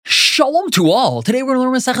Shalom to all. Today we're going to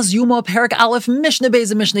learn Maseches Yoma, Perek Aleph, Mishnah Beis,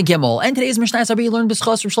 and Mishnah Gimel. And today's Mishnah is we learn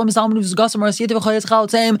B'schos from Shlomo Zalman who's Gossamer Siyat V'Chayetz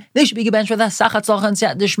Chalatzim. They should be given for that Sachat Tzalcha and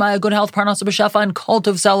Siyat Dishmaya, good health, Parnasa B'Shafa, and Kol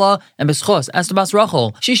Tov Sela, and B'schos Esther Bas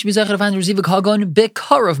Rachel. She should be Zechar to find Reziva Kagon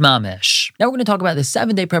B'Kar of Mamish. Now we're going to talk about the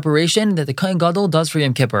 7-day preparation that the Kohen Gadol does for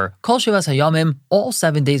Yom Kippur. Kol Shivas Hayamim, all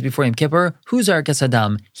 7 days before Yom Kippur, who's Rikas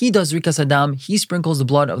Hadam? He does Rikas Hadam. He sprinkles the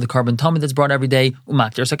blood of the carbon tamid that's brought every day.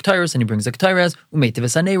 Umaktir Sektaris, and he brings Sektaris. Umeitiv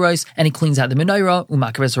Esaneiros, and he cleans out the menorah.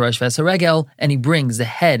 Umakir Esarosh Vesaregel, and he brings the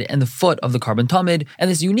head and the foot of the carbon tamid. And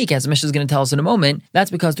this is unique, as the Mishnah is going to tell us in a moment. That's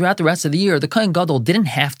because throughout the rest of the year, the Kohen Gadol didn't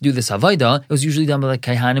have to do this Avodah. It was usually done by the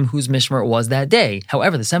Kaihanim whose Mishmar it was that day.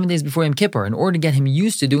 However, the 7 days before Yom Kippur, in order to get him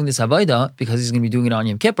used to doing this Avodah, because he's going to be doing it on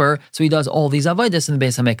Yom Kippur, so he does all these Avodas in the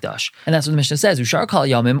Beis HaMikdash. And that's what the Mishnah says. Ushar Kal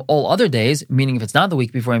Yamim, all other days, meaning if it's not the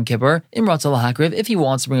week before Yom Kippur, Imratz Lahakriv, if he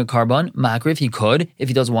wants to bring a carbon, Makriv, he could. If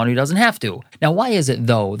he doesn't want to, he doesn't have to. Now, why is it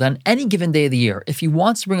though that on any given day of the year, if he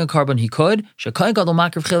wants to bring a carbon, he could? Shekohen Gadol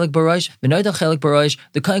Makriv Chelik Barosh, Benoida Chelik Barosh,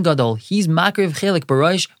 the Kohen Gadol, he's Makriv Chelik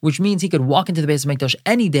Barosh, which means he could walk into the Beis HaMikdash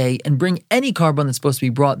any day and bring any carbon that's supposed to be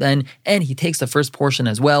brought then, and he takes the first portion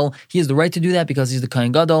as well. He has the right to do that because he's the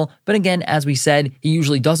Kohen Gadol, but again, as we said, he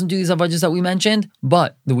usually doesn't do these avodas that we mentioned,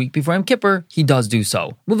 but the week before Yom Kippur, he does do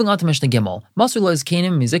so. Moving on to Mishnah Gimel. Masur Lo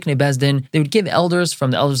Zkanim Miziknei Bezdin, they would give elders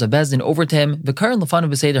from the elders of Bezdin over to him, V'kar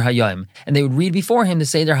L'fanav B'Seder Hayom, and they would read before him the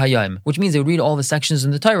Seder Hayom, which means they would read all the sections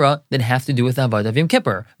in the Torah that have to do with the avodah of Yom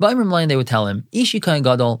Kippur. V'imrim they would tell him, Ishi Kohen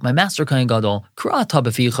Gadol, my master Kohen Gadol, Kra Ta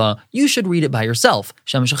B'ficha, you should read it by yourself.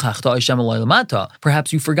 Shem Shechachta Shem Eloi Lamata.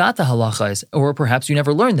 Perhaps you forgot the halachas, or perhaps you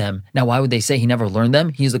never learned them. Now, why would they say he never learned them?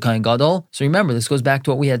 He's the Kohen Gadol. So remember, this goes back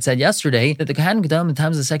to what we had said yesterday, that the Kohanim Gedolim in the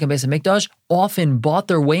times of the second Beis HaMikdash often bought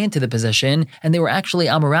their way into the position, and they were actually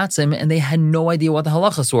Amoratzim, and they had no idea what the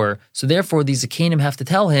halachas were. So therefore, these Zakanim have to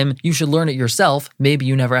tell him, you should learn it yourself. Maybe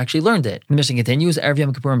you never actually learned it. The Mishnah continues, Erev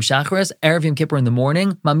Yom Kippurim Shacharis, Erev Yom Kippur in the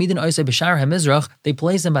morning, Mamidin Oisei B'Shar HaMizrach, they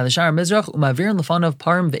place him by the Shar HaMizrach, Umavirin Lefanav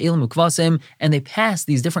Parim Ve'elim Ukvasim, and they pass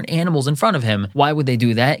these different animals in front of him. Why would they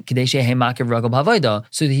do that? Kedei Shehei Makiv Ragel B'Avodah,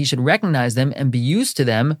 so that he should recognize them and be used to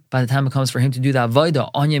them by the time it comes for him to do the Avodah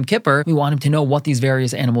on Yom Kippur. We want him to know what these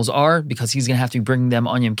various animals are, because he's going to have to be bringing them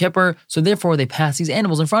on Yom Kippur, so therefore they pass these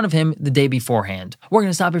animals in front of him the day beforehand. We're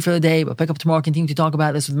going to stop here for the day, but pick up tomorrow, continue to talk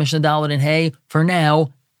about this with Mishnah Dalet, and hey, for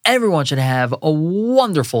now, everyone should have a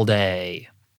wonderful day.